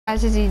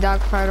Guys, this is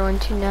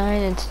Dogfighter129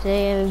 and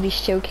today I'm going to be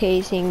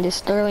showcasing the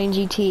Starling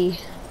GT.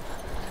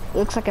 It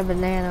looks like a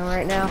banana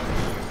right now.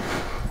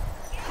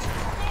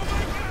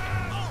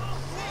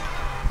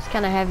 It's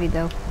kind of heavy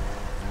though.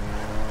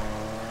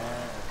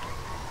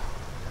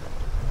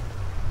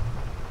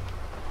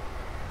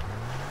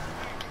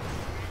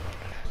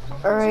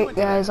 Alright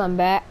guys, I'm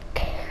back.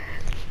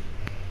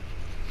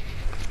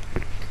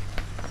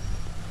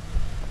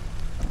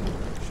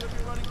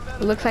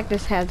 It looks like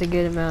this has a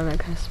good amount of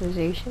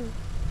customization.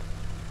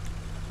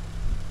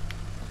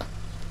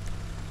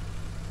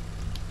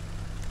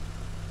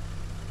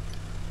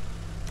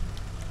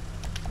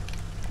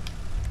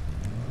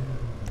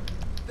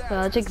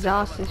 Well, its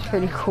exhaust is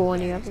pretty cool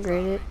when you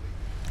upgrade it.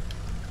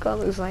 Look at all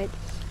those lights.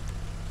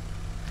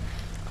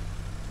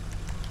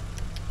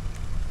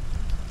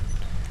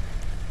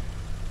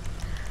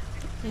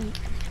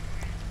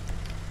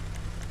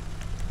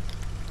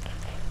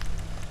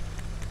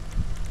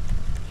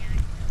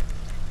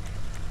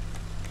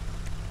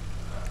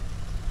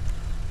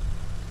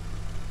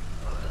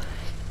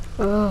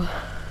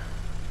 Oh.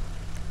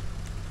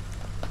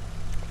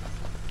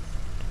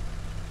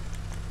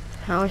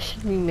 How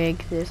should we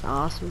make this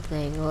awesome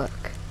thing look?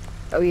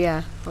 Oh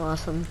yeah,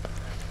 awesome.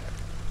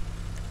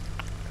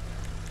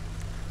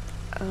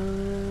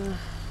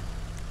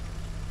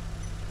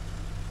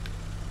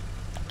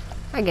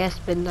 I guess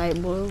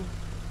midnight blue.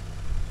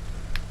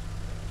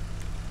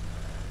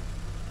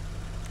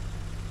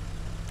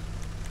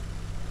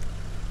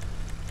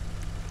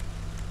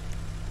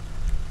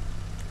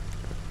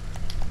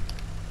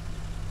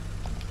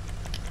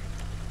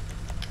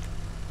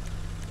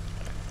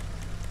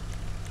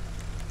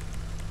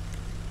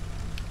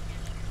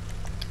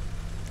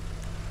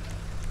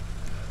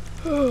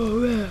 Oh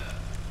man,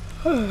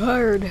 I'm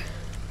tired.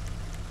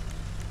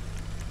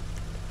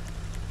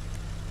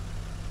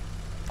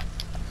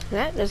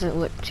 That doesn't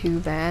look too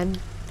bad.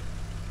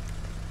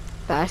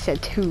 But I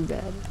said too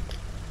bad.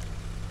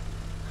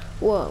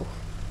 Whoa.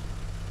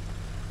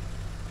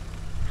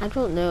 I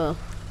don't know.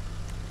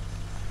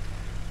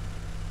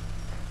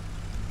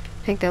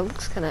 I think that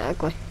looks kind of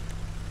ugly.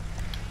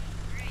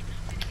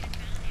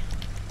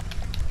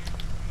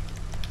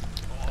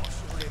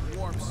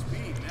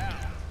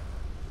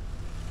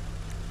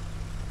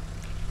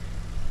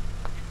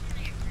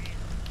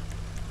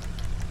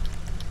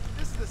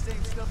 The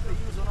same stuff they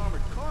use on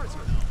armored cars, you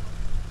know.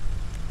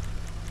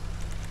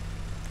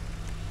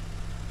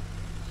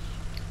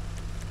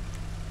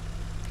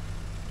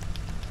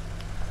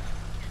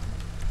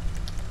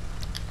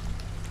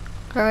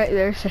 Alright,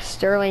 there's a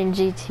Starling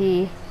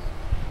GT.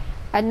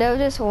 I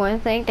noticed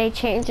one thing they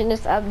changed in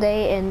this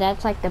update, and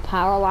that's like the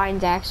power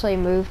lines actually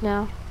move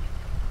now.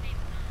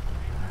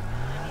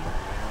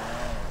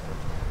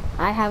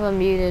 I have them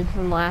muted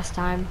from last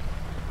time.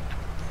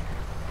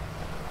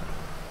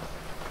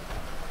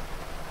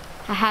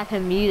 I had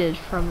him muted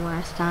from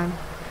last time.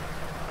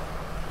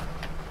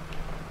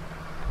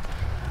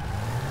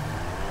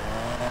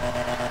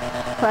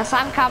 Plus,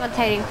 I'm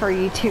commentating for a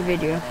YouTube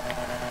video.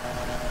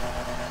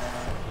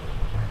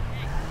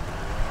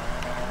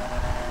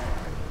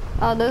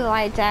 Oh, those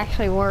lights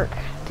actually work.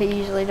 They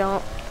usually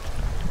don't.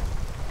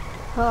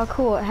 Oh,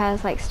 cool. It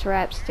has like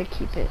straps to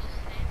keep it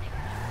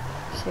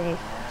safe.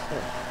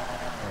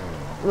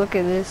 So, look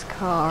at this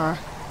car.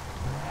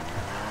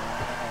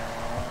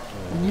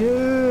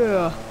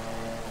 Yeah.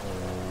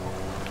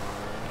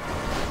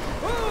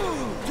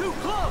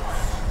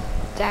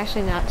 It's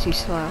actually not too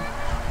slow.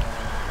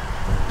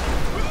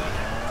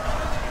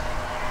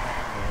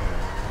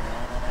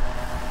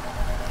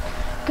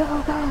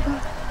 Go, go,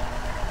 go.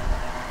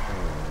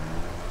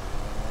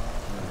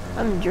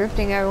 I'm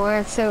drifting everywhere,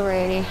 it's so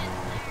rainy.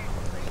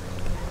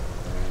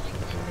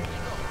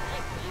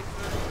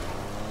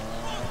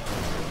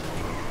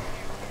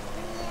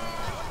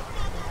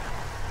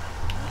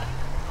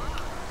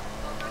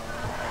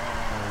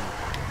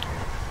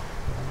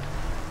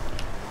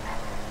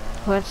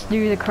 Let's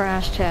do the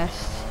crash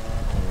test.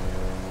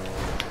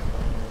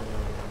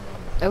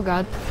 Oh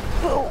god.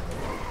 Oh.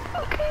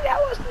 Okay, that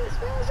wasn't as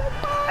bad as I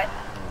thought.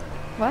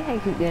 Why did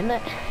I keep doing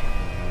that?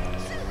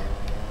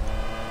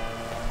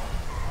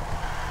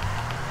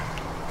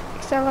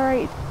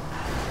 Accelerate.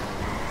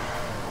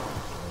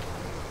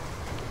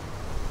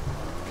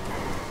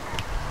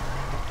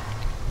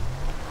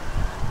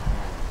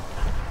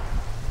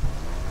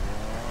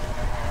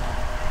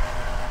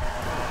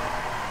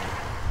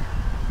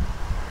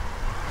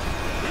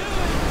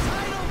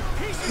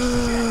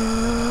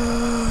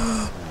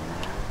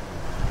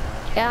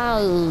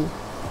 Ow.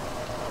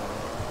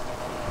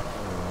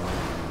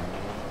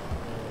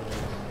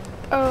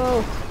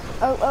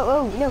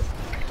 Oh, no.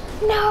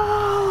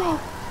 No!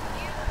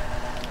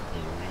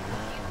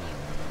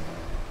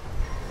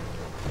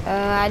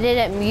 I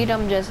didn't mute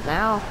him just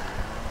now.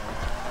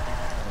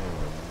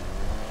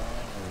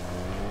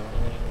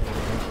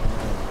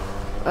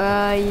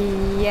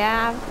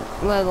 Yeah,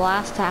 well, the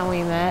last time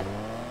we met.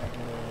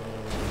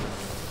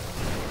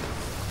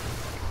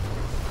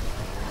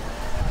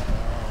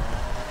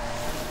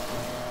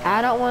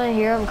 I don't want to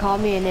hear him call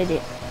me an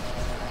idiot.